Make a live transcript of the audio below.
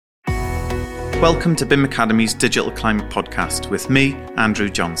Welcome to BIM Academy's Digital Climate Podcast with me,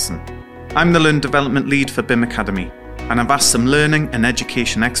 Andrew Johnson. I'm the Learning Development Lead for BIM Academy, and I've asked some learning and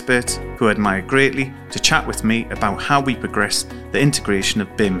education experts who I admire greatly to chat with me about how we progress the integration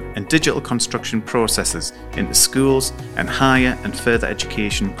of BIM and digital construction processes into schools and higher and further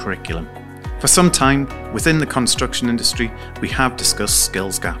education curriculum. For some time, within the construction industry, we have discussed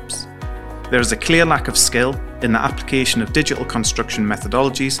skills gaps. There is a clear lack of skill in the application of digital construction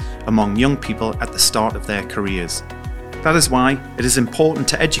methodologies among young people at the start of their careers. That is why it is important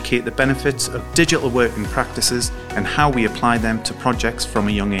to educate the benefits of digital working practices and how we apply them to projects from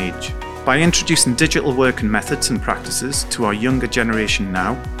a young age. By introducing digital working methods and practices to our younger generation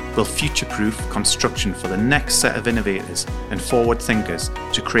now, we'll future-proof construction for the next set of innovators and forward thinkers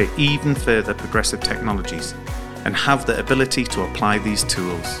to create even further progressive technologies and have the ability to apply these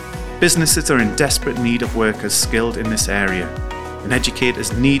tools. Businesses are in desperate need of workers skilled in this area, and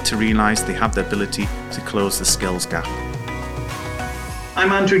educators need to realise they have the ability to close the skills gap.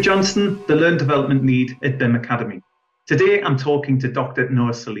 I'm Andrew Johnson, the Learning Development Lead at BIM Academy. Today I'm talking to Dr.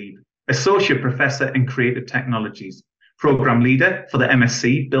 Noah Salib, Associate Professor in Creative Technologies, Programme Leader for the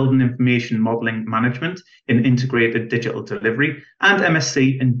MSc Building Information Modelling Management in Integrated Digital Delivery and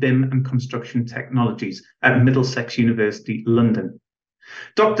MSc in BIM and Construction Technologies at Middlesex University, London.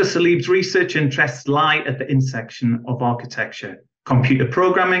 Dr. Salib's research interests lie at the intersection of architecture, computer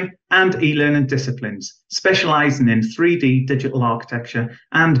programming, and e-learning disciplines, specialising in 3D digital architecture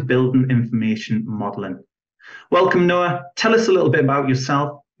and building information modelling. Welcome, Noah. Tell us a little bit about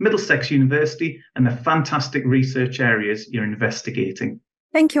yourself, Middlesex University, and the fantastic research areas you're investigating.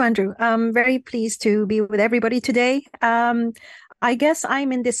 Thank you, Andrew. I'm very pleased to be with everybody today. I guess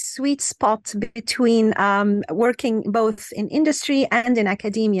I'm in this sweet spot between working both in industry and in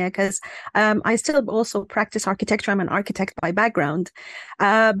academia because I still also practice architecture. I'm an architect by background.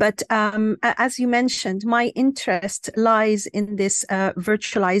 But as you mentioned, my interest lies in this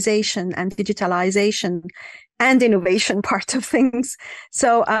virtualization and digitalization and innovation part of things.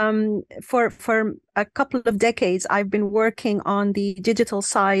 So for a couple of decades, I've been working on the digital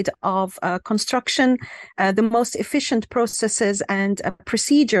side of construction, the most efficient processes and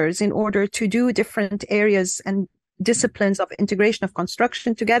procedures in order to do different areas and disciplines of integration of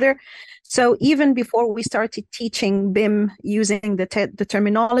construction together. So even before we started teaching BIM using the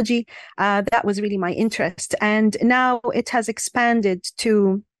terminology, that was really my interest. And now it has expanded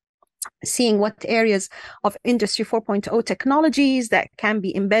to seeing what areas of Industry 4.0 technologies that can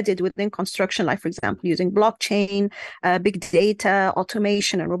be embedded within construction, like, for example, using blockchain, big data,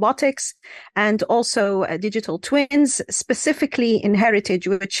 automation, and robotics, and also digital twins, specifically in heritage,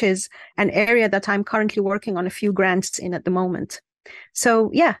 which is an area that I'm currently working on a few grants in at the moment. So,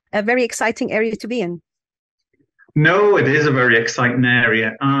 yeah, a very exciting area to be in. No, it is a very exciting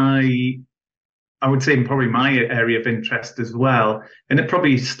area. I would say probably my area of interest as well. And it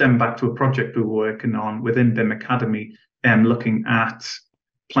probably stemmed back to a project we were working on within BIM Academy, looking at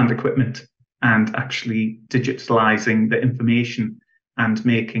plant equipment and actually digitalizing the information and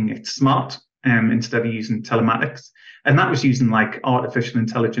making it smart instead of using telematics. And that was using like artificial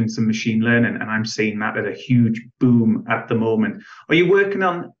intelligence and machine learning. And I'm seeing that at a huge boom at the moment. Are you working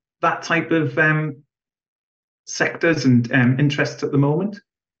on that type of sectors and interests at the moment?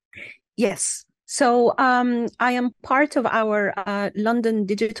 Yes. So I am part of our London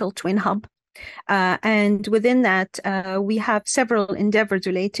Digital Twin Hub. And within that, we have several endeavors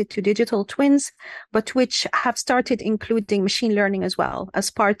related to digital twins, but which have started including machine learning as well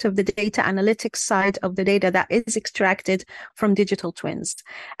as part of the data analytics side of the data that is extracted from digital twins.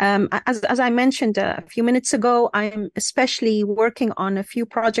 As I mentioned a few minutes ago, I'm especially working on a few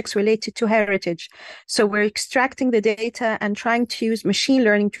projects related to heritage. So we're extracting the data and trying to use machine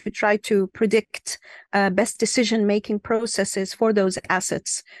learning to try to predict best decision-making processes for those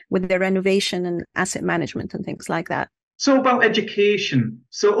assets with their renovation and asset management and things like that. So about education.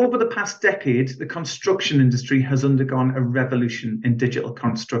 So over the past decade, the construction industry has undergone a revolution in digital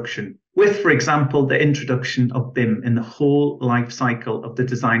construction with, for example, the introduction of BIM in the whole life cycle of the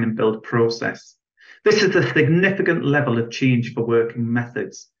design and build process. This is a significant level of change for working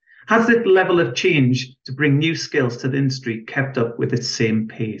methods. Has this level of change to bring new skills to the industry kept up with its same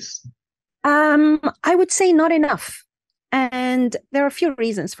pace? I would say not enough. And there are a few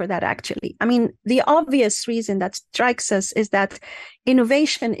reasons for that, actually. I mean, the obvious reason that strikes us is that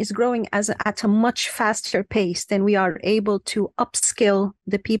innovation is growing at a much faster pace than we are able to upskill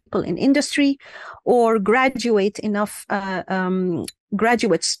the people in industry or graduate enough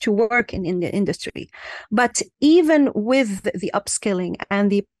graduates to work in the industry. But even with the upskilling and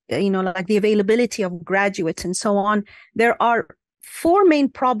the availability of graduates and so on, there are four main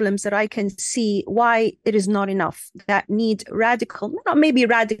problems that I can see why it is not enough, that need radical, not maybe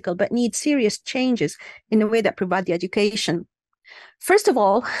radical, but need serious changes in the way that provide the education. First of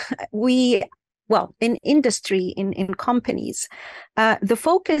all, in industry, in companies, the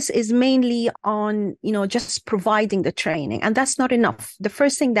focus is mainly on, just providing the training, and that's not enough. The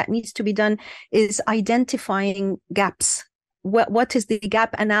first thing that needs to be done is identifying gaps. What is the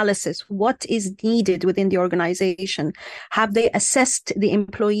gap analysis? What is needed within the organization? Have they assessed the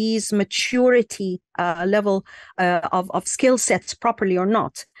employees' maturity level of skill sets properly or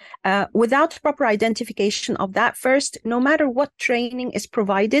not? Without proper identification of that first, no matter what training is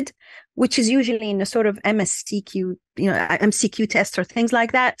provided, which is usually in a sort of MSCQ, MCQ test or things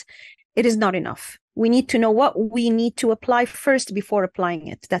like that, it is not enough. We need to know what we need to apply first before applying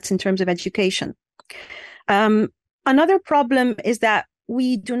it. That's in terms of education. Another problem is that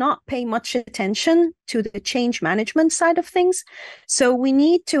we do not pay much attention to the change management side of things. So we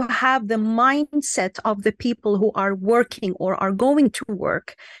need to have the mindset of the people who are working or are going to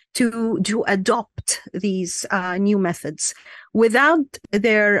work to adopt these new methods. Without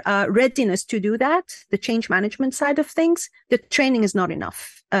their readiness to do that, the change management side of things, the training is not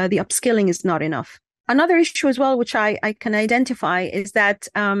enough. The upskilling is not enough. Another issue as well, which I can identify, is that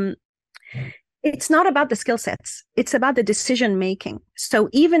it's not about the skill sets. It's about the decision making. So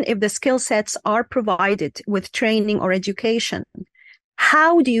even if the skill sets are provided with training or education,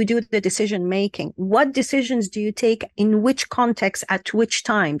 how do you do the decision making? What decisions do you take in which context at which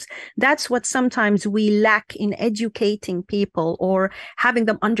times? That's what sometimes we lack in educating people or having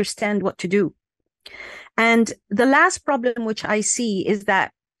them understand what to do. And the last problem which I see is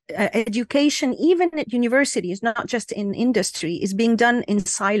that education, even at universities, not just in industry, is being done in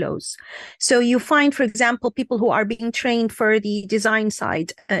silos. So you find, for example, people who are being trained for the design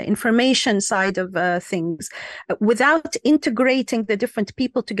side, information side of things, without integrating the different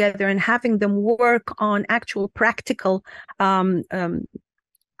people together and having them work on actual practical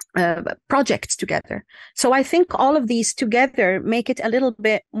projects together. So I think all of these together make it a little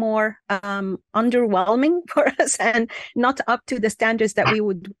bit more underwhelming for us and not up to the standards that we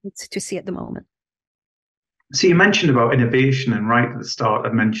would want to see at the moment. So you mentioned about innovation, and right at the start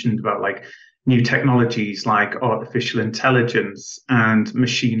I mentioned about like new technologies like artificial intelligence and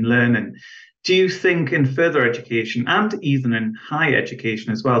machine learning. Do you think in further education and even in higher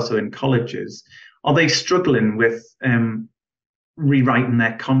education as well, so in colleges, are they struggling with rewriting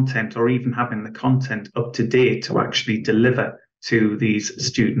their content or even having the content up to date to actually deliver to these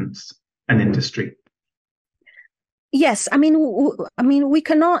students and industry? Yes, I mean, we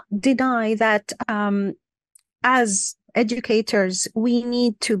cannot deny that as educators, we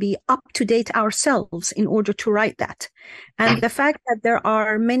need to be up to date ourselves in order to write that. And the fact that there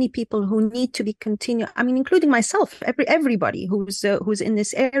are many people who need to be including myself, everybody who's in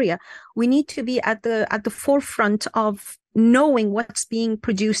this area, we need to be at the forefront of knowing what's being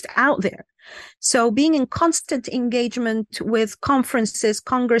produced out there. So being in constant engagement with conferences,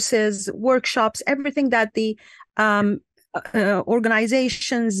 congresses, workshops, everything that the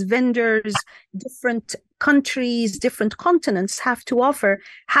organizations, vendors, different countries, different continents have to offer.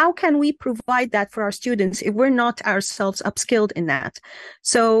 How can we provide that for our students if we're not ourselves upskilled in that?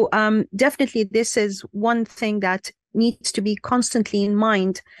 So definitely this is one thing that needs to be constantly in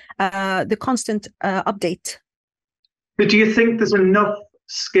mind, the constant update. But do you think there's enough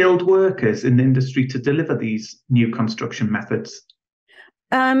skilled workers in the industry to deliver these new construction methods?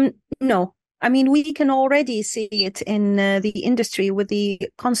 No. I mean, we can already see it in the industry with the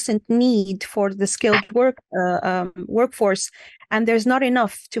constant need for the skilled workforce, and there's not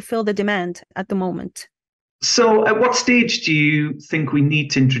enough to fill the demand at the moment. So at what stage do you think we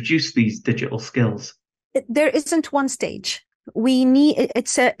need to introduce these digital skills? There isn't one stage. We need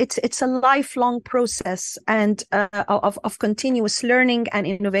it's a lifelong process and of continuous learning and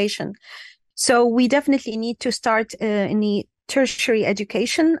innovation. So we definitely need to start in the tertiary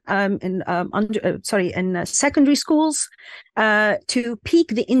education in secondary schools to pique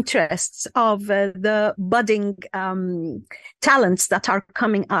the interests of the budding talents that are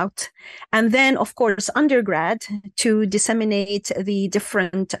coming out, and then of course undergrad to disseminate the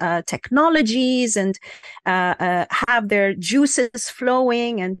different technologies and have their juices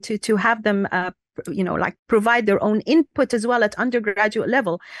flowing, and to have them provide their own input as well at undergraduate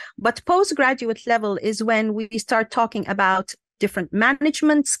level. But postgraduate level is when we start talking about different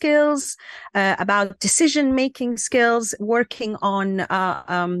management skills, about decision-making skills, working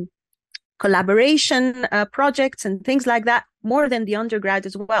on collaboration projects and things like that, more than the undergrad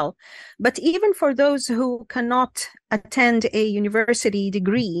as well. But even for those who cannot attend a university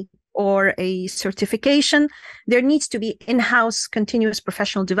degree, or a certification. There needs to be in-house continuous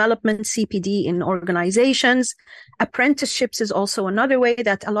professional development, CPD, in organizations. Apprenticeships is also another way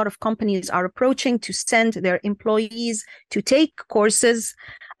that a lot of companies are approaching to send their employees to take courses.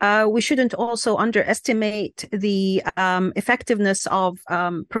 We shouldn't also underestimate the effectiveness of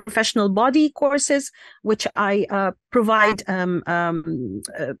professional body courses, which I provide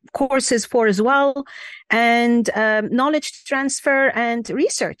courses for as well, and knowledge transfer and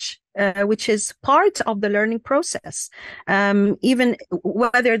research, which is part of the learning process, even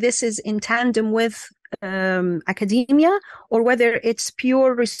whether this is in tandem with academia or whether it's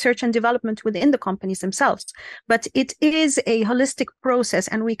pure research and development within the companies themselves. But it is a holistic process,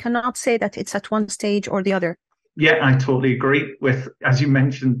 and we cannot say that it's at one stage or the other. Yeah, I totally agree with, as you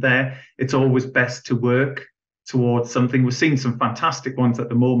mentioned there, it's always best to work towards something. We're seeing some fantastic ones at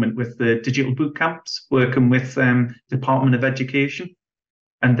the moment with the digital boot camps, working with Department of Education,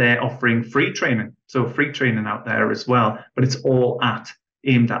 and they're offering free training. So free training out there as well, but it's all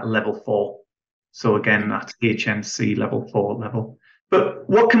aimed at level 4. So again, that's HNC level 4 level. But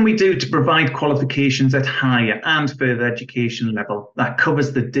what can we do to provide qualifications at higher and further education level that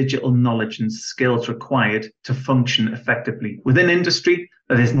covers the digital knowledge and skills required to function effectively within industry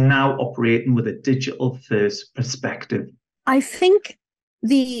that is now operating with a digital first perspective? I think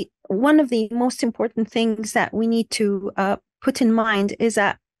one of the most important things that we need to put in mind is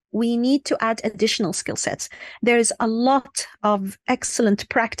that we need to add additional skill sets. There's a lot of excellent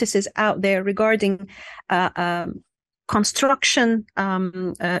practices out there regarding construction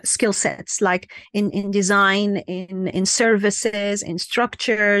skill sets, like in design, in services, in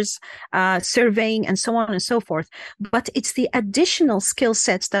structures, surveying, and so on and so forth. But it's the additional skill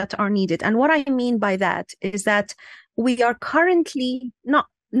sets that are needed. And what I mean by that is that we are currently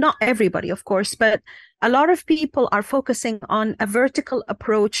not everybody, of course, but a lot of people are focusing on a vertical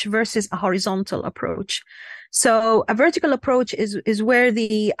approach versus a horizontal approach. So a vertical approach is where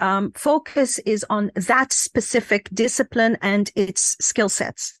the focus is on that specific discipline and its skill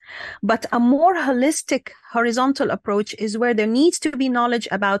sets. But a more holistic horizontal approach is where there needs to be knowledge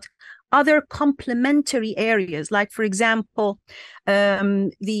about other complementary areas, like, for example,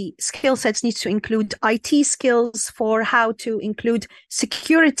 the skill sets needs to include IT skills for how to include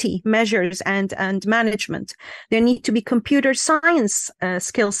security measures and management. There need to be computer science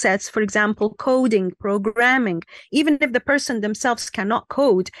skill sets, for example, coding, programming. Even if the person themselves cannot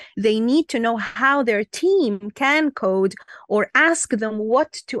code, they need to know how their team can code, or ask them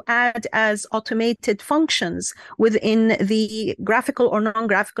what to add as automated functions within the graphical or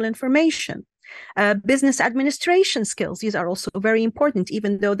non-graphical information. Business administration skills, these are also very important,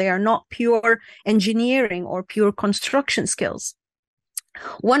 even though they are not pure engineering or pure construction skills.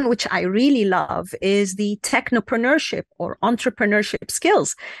 One which I really love is the technopreneurship or entrepreneurship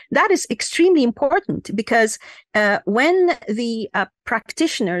skills. That is extremely important because when the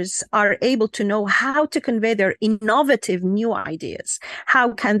practitioners are able to know how to convey their innovative new ideas,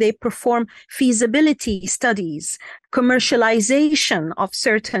 how can they perform feasibility studies, commercialization of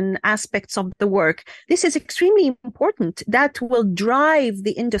certain aspects of the work, this is extremely important. That will drive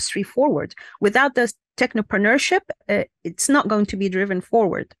the industry forward. Without the technopreneurship, it's not going to be driven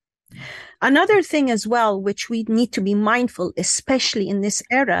forward. Another thing as well, which we need to be mindful, especially in this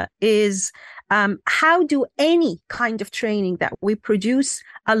era, is how do any kind of training that we produce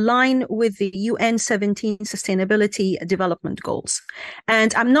align with the UN 17 Sustainability Development Goals?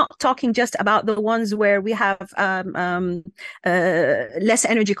 And I'm not talking just about the ones where we have less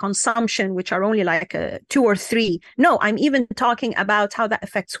energy consumption, which are only like 2 or 3. No, I'm even talking about how that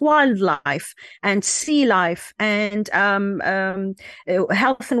affects wildlife and sea life and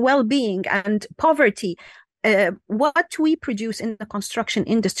health and well-being and poverty. What we produce in the construction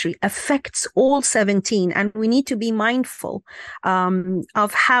industry affects all 17, and we need to be mindful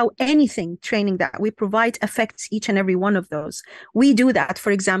of how anything training that we provide affects each and every one of those. We do that, for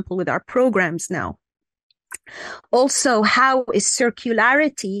example, with our programs now. Also, how is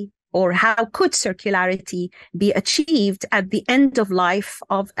circularity, or how could circularity be achieved at the end of life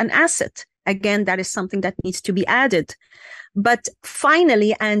of an asset? Again, that is something that needs to be added. But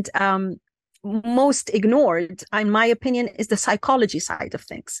finally, and most ignored, in my opinion, is the psychology side of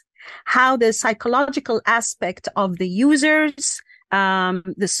things. How the psychological aspect of the users,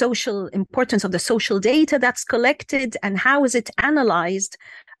 the social importance of the social data that's collected, and how is it analyzed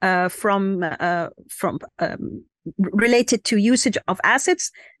from related to usage of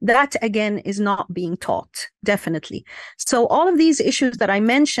assets, that again is not being taught, definitely. So all of these issues that I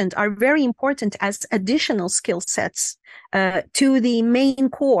mentioned are very important as additional skill sets to the main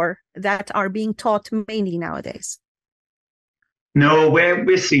core that are being taught mainly nowadays. No,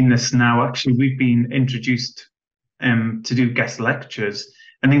 we're seeing this now. Actually, we've been introduced to do guest lectures,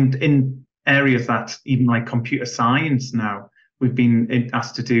 and in areas that even like computer science now, we've been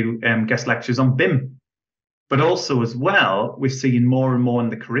asked to do guest lectures on BIM. But also as well, we're seeing more and more in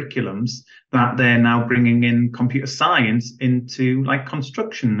the curriculums that they're now bringing in computer science into like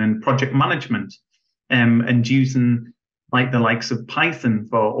construction and project management, and using like the likes of Python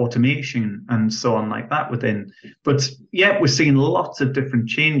for automation and so on like that within. But yeah, we're seeing lots of different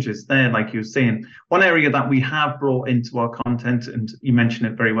changes there, like you were saying. One area that we have brought into our content, and you mentioned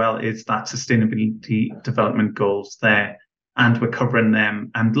it very well, is that sustainability development goals there. And we're covering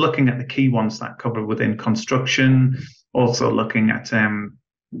them and looking at the key ones that cover within construction, also looking at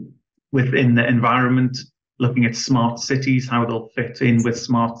within the environment, looking at smart cities, how they'll fit in with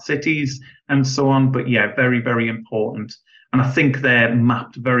smart cities and so on. But yeah, very, very important. And I think they're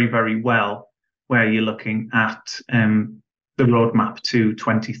mapped very, very well where you're looking at the roadmap to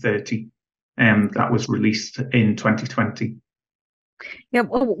 2030 that was released in 2020. Yeah,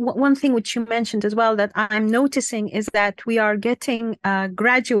 well, one thing which you mentioned as well that I'm noticing is that we are getting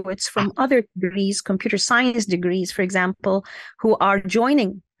graduates from other degrees, computer science degrees, for example, who are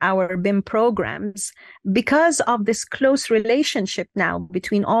joining our BIM programs because of this close relationship now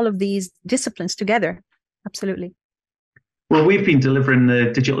between all of these disciplines together. Absolutely. Well, we've been delivering the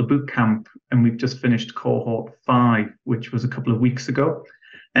Digital Bootcamp, and we've just finished cohort 5, which was a couple of weeks ago.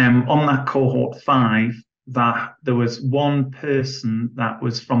 On that cohort 5, that there was one person that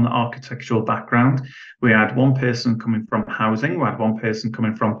was from the architectural background. We had one person coming from housing. We had one person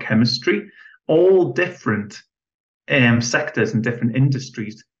coming from chemistry, all different sectors and different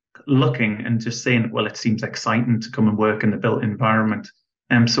industries, looking and just saying, well, it seems exciting to come and work in the built environment.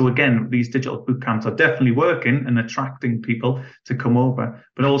 So again, these digital boot camps are definitely working and attracting people to come over.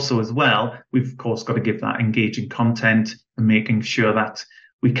 But also as well, we've of course got to give that engaging content and making sure that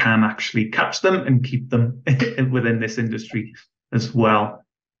we can actually catch them and keep them within this industry as well.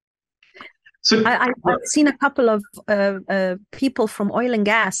 So I've seen a couple of people from oil and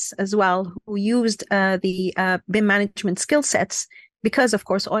gas as well who used the BIM management skill sets because, of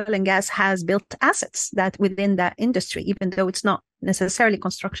course, oil and gas has built assets that within that industry, even though it's not necessarily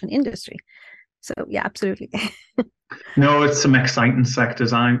construction industry. So yeah, absolutely. No, it's some exciting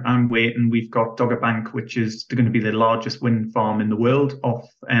sectors. I'm waiting. We've got Dogger Bank, which is going to be the largest wind farm in the world off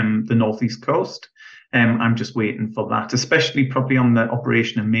the northeast coast. I'm just waiting for that, especially probably on the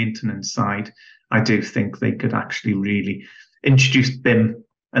operation and maintenance side. I do think they could actually really introduce BIM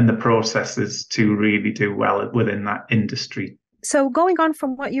and the processes to really do well within that industry. So going on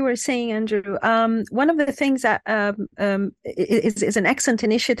from what you were saying, Andrew, one of the things that is an excellent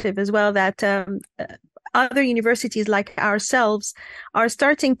initiative as well that other universities like ourselves are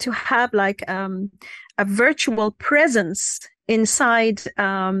starting to have like a virtual presence inside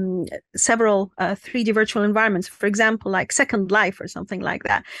several 3D virtual environments, for example, like Second Life or something like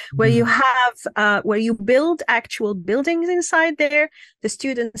that, where you have where you build actual buildings inside there. The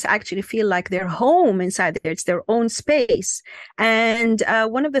students actually feel like they're home inside there. It's their own space. And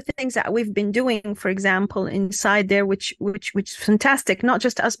one of the things that we've been doing, for example, inside there, which is fantastic, not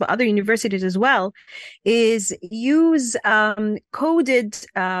just us, but other universities as well, is use coded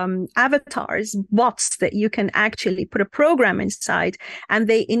avatars, bots that you can actually put a program inside, and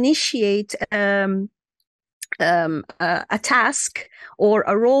they initiate a task or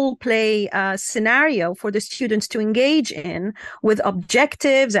a role play scenario for the students to engage in, with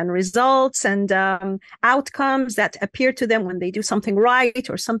objectives and results and outcomes that appear to them when they do something right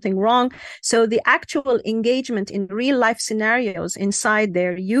or something wrong. So the actual engagement in real life scenarios inside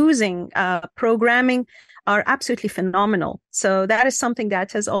there using programming are absolutely phenomenal. So that is something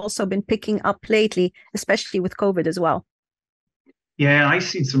that has also been picking up lately, especially with COVID as well. Yeah, I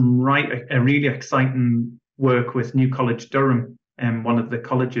see some really exciting work with New College Durham, one of the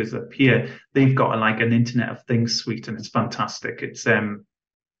colleges up here. They've got like an Internet of Things suite, and it's fantastic. It's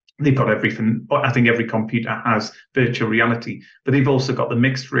they've got everything. I think every computer has virtual reality, but they've also got the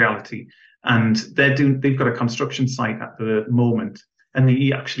mixed reality, and they've got a construction site at the moment, and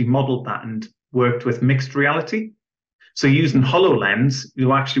they actually modeled that and worked with mixed reality. So using HoloLens, you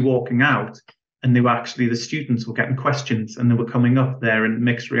were actually walking out, and the students were getting questions, and they were coming up there in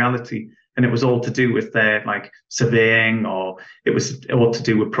mixed reality. And it was all to do with their like surveying, or it was all to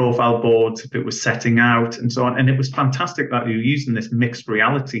do with profile boards, if it was setting out and so on. And it was fantastic that you were using this mixed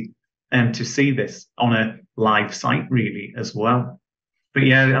reality to see this on a live site really as well. But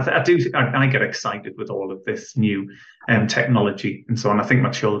yeah, I get excited with all of this new technology and so on. I think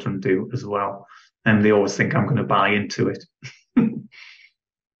my children do as well. And they always think I'm going to buy into it.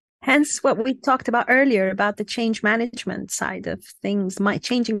 Hence what we talked about earlier about the change management side of things,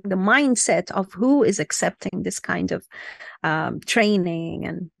 changing the mindset of who is accepting this kind of training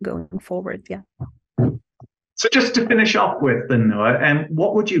and going forward. Yeah. So just to finish off with, then, Noah,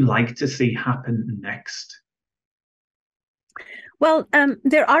 what would you like to see happen next? Well,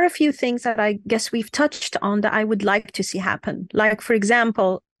 there are a few things that I guess we've touched on that I would like to see happen. Like, for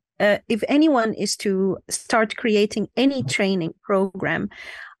example, if anyone is to start creating any training program,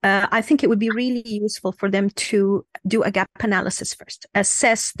 I think it would be really useful for them to do a gap analysis first,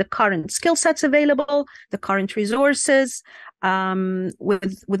 assess the current skill sets available, the current resources,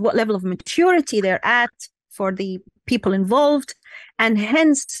 with what level of maturity they're at for the people involved, and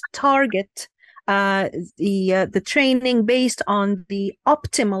hence target the training based on the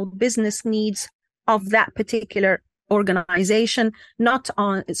optimal business needs of that particular organization, not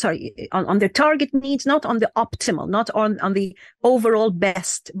on their target needs, not on the optimal, not on the overall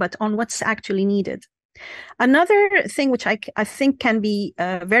best, but on what's actually needed. Another thing which I think can be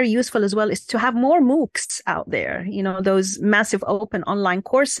very useful as well is to have more MOOCs out there, those massive open online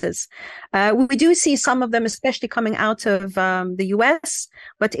courses. We do see some of them, especially coming out of the US,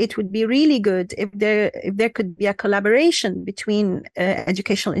 but it would be really good if there could be a collaboration between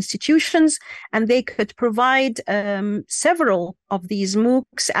educational institutions, and they could provide several of these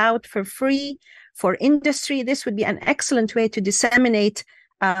MOOCs out for free for industry. This would be an excellent way to disseminate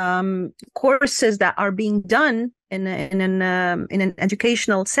courses that are being done in an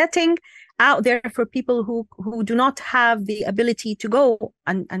educational setting out there for people who do not have the ability to go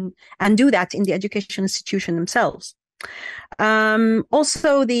and do that in the education institution themselves.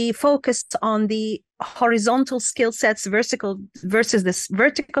 Also, the focus on the horizontal skill sets versus this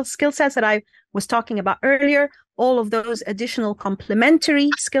vertical skill sets that I was talking about earlier. All of those additional complementary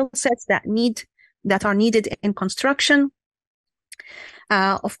skill sets that are needed in construction.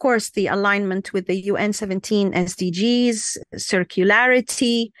 Of course, the alignment with the UN 17 SDGs,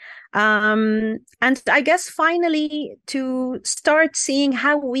 circularity, and I guess finally to start seeing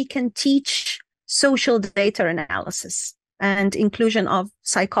how we can teach social data analysis and inclusion of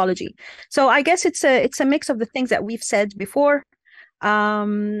psychology. So I guess it's a mix of the things that we've said before,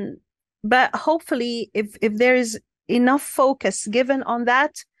 but hopefully if there is enough focus given on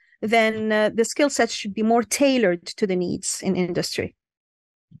that, then the skill sets should be more tailored to the needs in industry.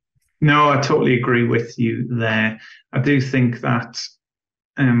 No, I totally agree with you there. I do think that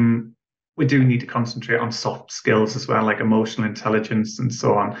we do need to concentrate on soft skills as well, like emotional intelligence and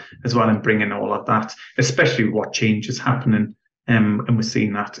so on, as well, and bring in all of that, especially what change is happening. And we're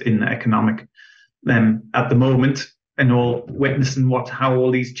seeing that in the economic at the moment, and all witnessing how all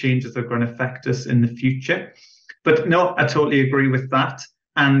these changes are going to affect us in the future. But no, I totally agree with that.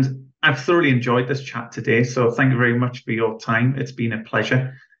 And I've thoroughly enjoyed this chat today. So thank you very much for your time. It's been a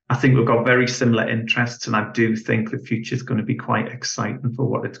pleasure. I think we've got very similar interests, and I do think the future is going to be quite exciting for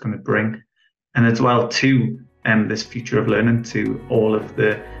what it's going to bring. And as well, to this future of learning to all of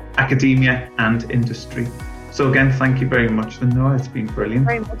the academia and industry. So again, thank you very much, Noah. It's been brilliant.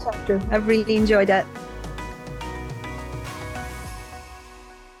 Very much, Andrew. I've really enjoyed that.